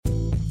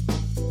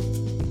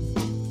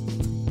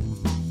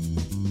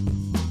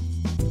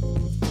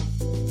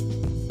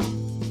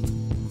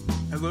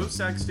Hello,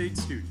 Sac State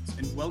students,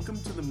 and welcome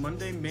to the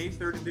Monday, May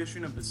 3rd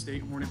edition of the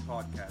State Hornet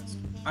Podcast.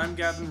 I'm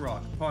Gavin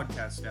Rock,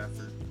 podcast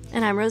staffer.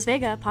 And I'm Rose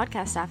Vega,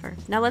 podcast staffer.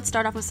 Now let's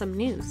start off with some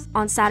news.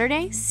 On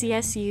Saturday,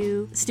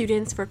 CSU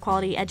Students for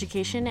Quality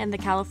Education and the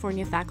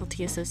California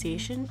Faculty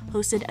Association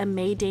hosted a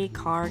May Day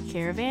car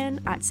caravan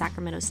at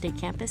Sacramento State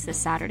campus this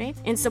Saturday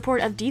in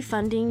support of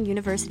defunding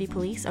university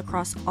police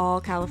across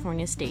all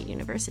California state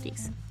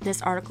universities.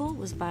 This article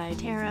was by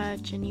Tara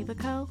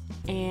Genevico,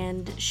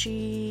 and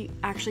she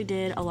actually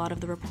did a lot of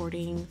the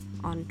reporting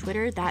on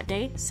Twitter that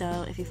day.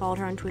 So if you followed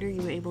her on Twitter,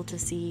 you were able to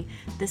see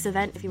this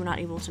event if you were not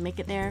able to make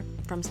it there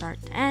from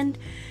start to end.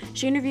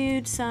 She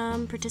interviewed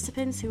some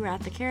participants who were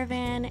at the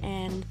caravan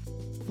and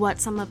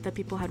what some of the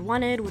people had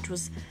wanted, which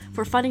was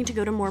for funding to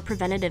go to more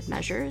preventative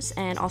measures,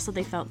 and also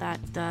they felt that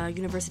the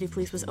university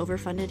police was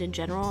overfunded in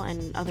general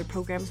and other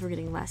programs were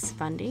getting less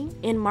funding.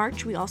 In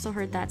March, we also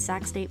heard that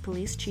Sac State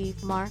Police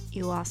Chief Mark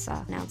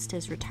Iwasa announced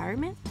his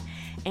retirement,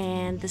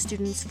 and the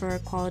Students for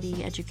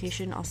Quality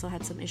Education also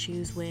had some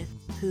issues with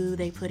who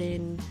they put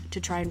in to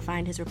try and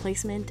find his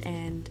replacement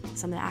and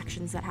some of the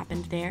actions that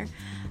happened there.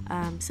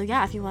 So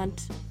yeah, if you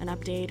want an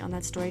update on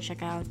that story,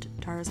 check out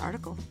Tara's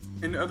article.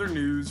 In other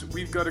news,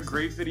 we've got a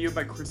great video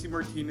by Chrissy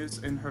Martinez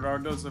and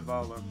Gerardo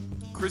Zavala.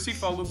 Chrissy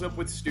follows up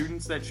with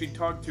students that she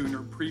talked to in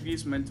her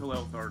previous mental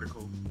health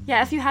article.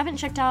 Yeah, if you haven't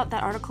checked out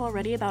that article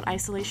already about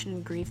isolation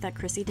and grief that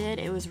Chrissy did,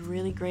 it was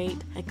really great.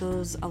 It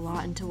goes a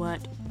lot into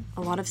what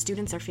a lot of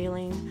students are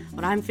feeling,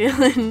 what I'm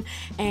feeling,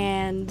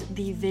 and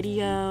the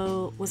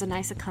video was a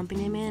nice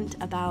accompaniment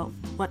about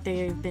what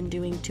they've been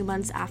doing 2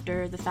 months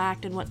after the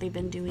fact and what they've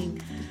been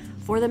doing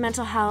for their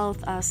mental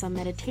health, some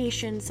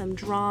meditation, some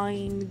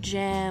drawing,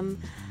 gym.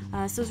 So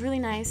it was a really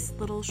nice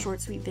little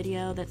short, sweet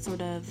video that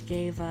sort of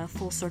gave a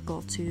full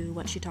circle to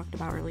what she talked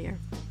about earlier.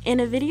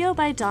 In a video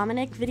by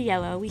Dominic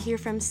Vidiello, we hear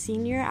from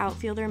senior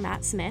outfielder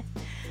Matt Smith,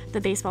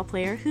 the baseball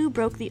player who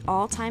broke the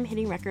all-time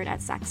hitting record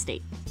at Sac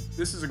State.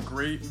 This is a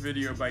great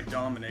video by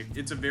Dominic.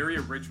 It's a very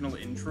original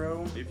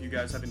intro, if you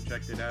guys haven't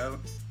checked it out.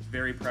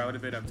 Very proud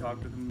of it. I've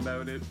talked with him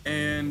about it.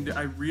 And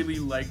I really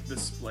like the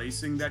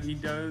splicing that he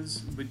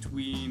does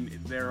between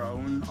our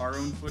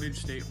own footage,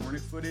 State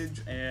Hornet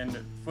footage, and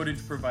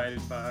footage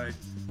provided by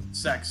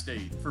Sac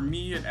State. For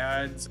me, it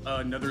adds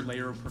another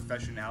layer of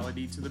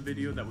professionality to the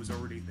video that was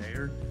already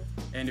there.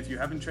 And if you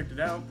haven't checked it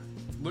out,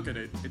 look at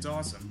it. It's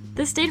awesome.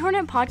 The State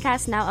Hornet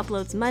podcast now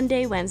uploads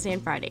Monday, Wednesday,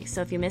 and Friday.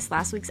 So if you missed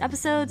last week's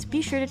episodes,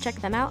 be sure to check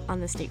them out on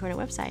the State Hornet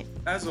website.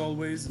 As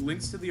always,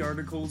 links to the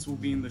articles will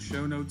be in the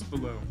show notes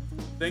below.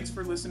 Thanks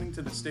for listening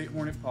to the State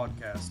Hornet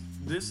podcast.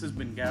 This has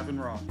been Gavin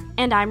Rock.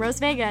 And I'm Rose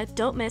Vega.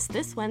 Don't miss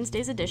this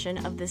Wednesday's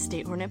edition of the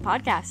State Hornet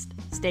podcast.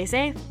 Stay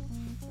safe.